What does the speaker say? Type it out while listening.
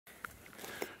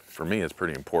for me, it's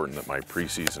pretty important that my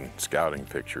preseason scouting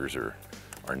pictures are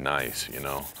nice, you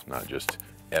know, not just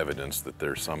evidence that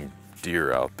there's some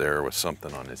deer out there with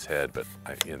something on his head, but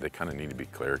you know, they kind of need to be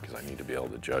clear because I need to be able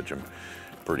to judge them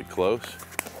pretty close.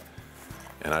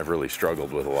 And I've really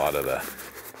struggled with a lot of the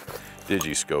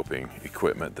digiscoping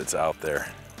equipment that's out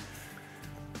there.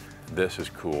 This is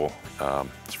cool.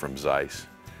 It's from Zeiss.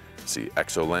 See,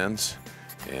 ExoLens,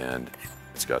 and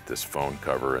it's got this phone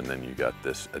cover, and then you got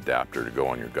this adapter to go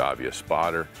on your Gavia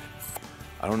spotter.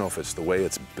 I don't know if it's the way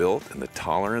it's built and the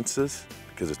tolerances,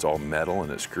 because it's all metal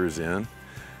and it screws in.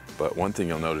 But one thing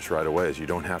you'll notice right away is you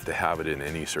don't have to have it in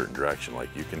any certain direction.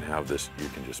 Like you can have this, you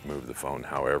can just move the phone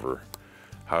however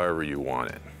you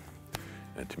want it.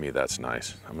 And to me, that's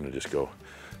nice. I'm gonna just go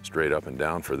straight up and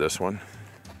down for this one.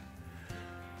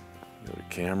 Go to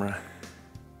camera.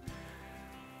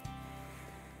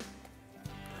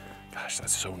 Gosh,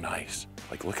 that's so nice.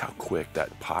 Like, look how quick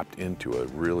that popped into a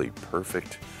really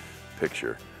perfect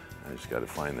picture. I just gotta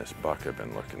find this buck I've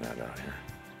been looking at out here.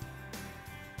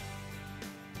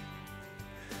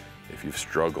 If you've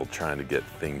struggled trying to get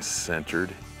things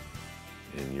centered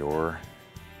in your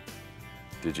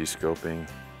digiscoping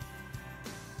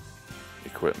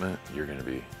equipment, you're gonna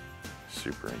be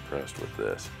super impressed with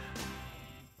this.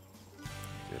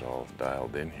 Get all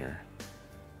dialed in here.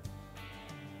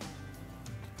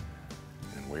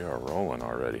 And we are rolling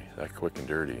already. That quick and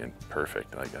dirty and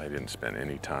perfect. Like, I didn't spend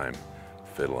any time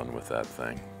fiddling with that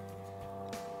thing.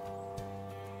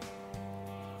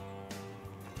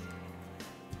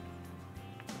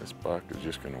 This buck is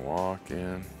just gonna walk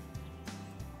in.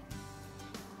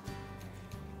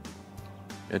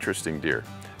 Interesting deer.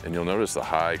 And you'll notice the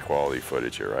high quality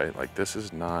footage here, right? Like, this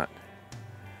is not,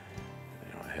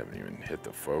 you know, I haven't even hit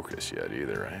the focus yet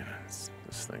either, right?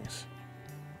 This thing's,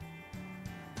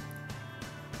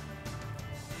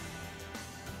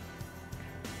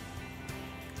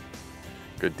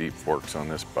 good deep forks on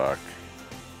this buck.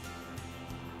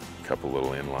 A couple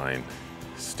little inline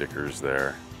stickers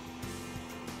there.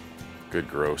 Good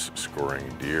gross scoring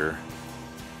deer.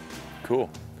 Cool.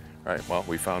 All right, well,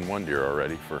 we found one deer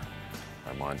already for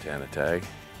our Montana tag.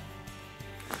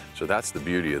 So that's the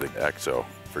beauty of the Exo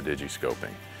for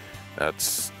digiscoping.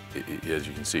 That's, as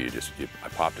you can see, I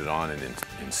popped it on, and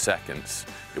in seconds,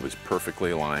 it was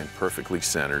perfectly aligned, perfectly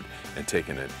centered, and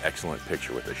taking an excellent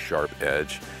picture with a sharp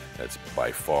edge. That's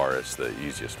by far is the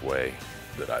easiest way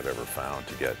that I've ever found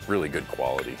to get really good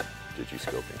quality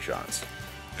digiscoping shots.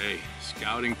 Hey,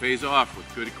 scouting pays off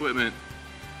with good equipment.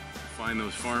 Find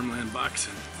those farmland bucks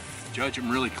and judge them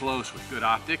really close with good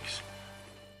optics.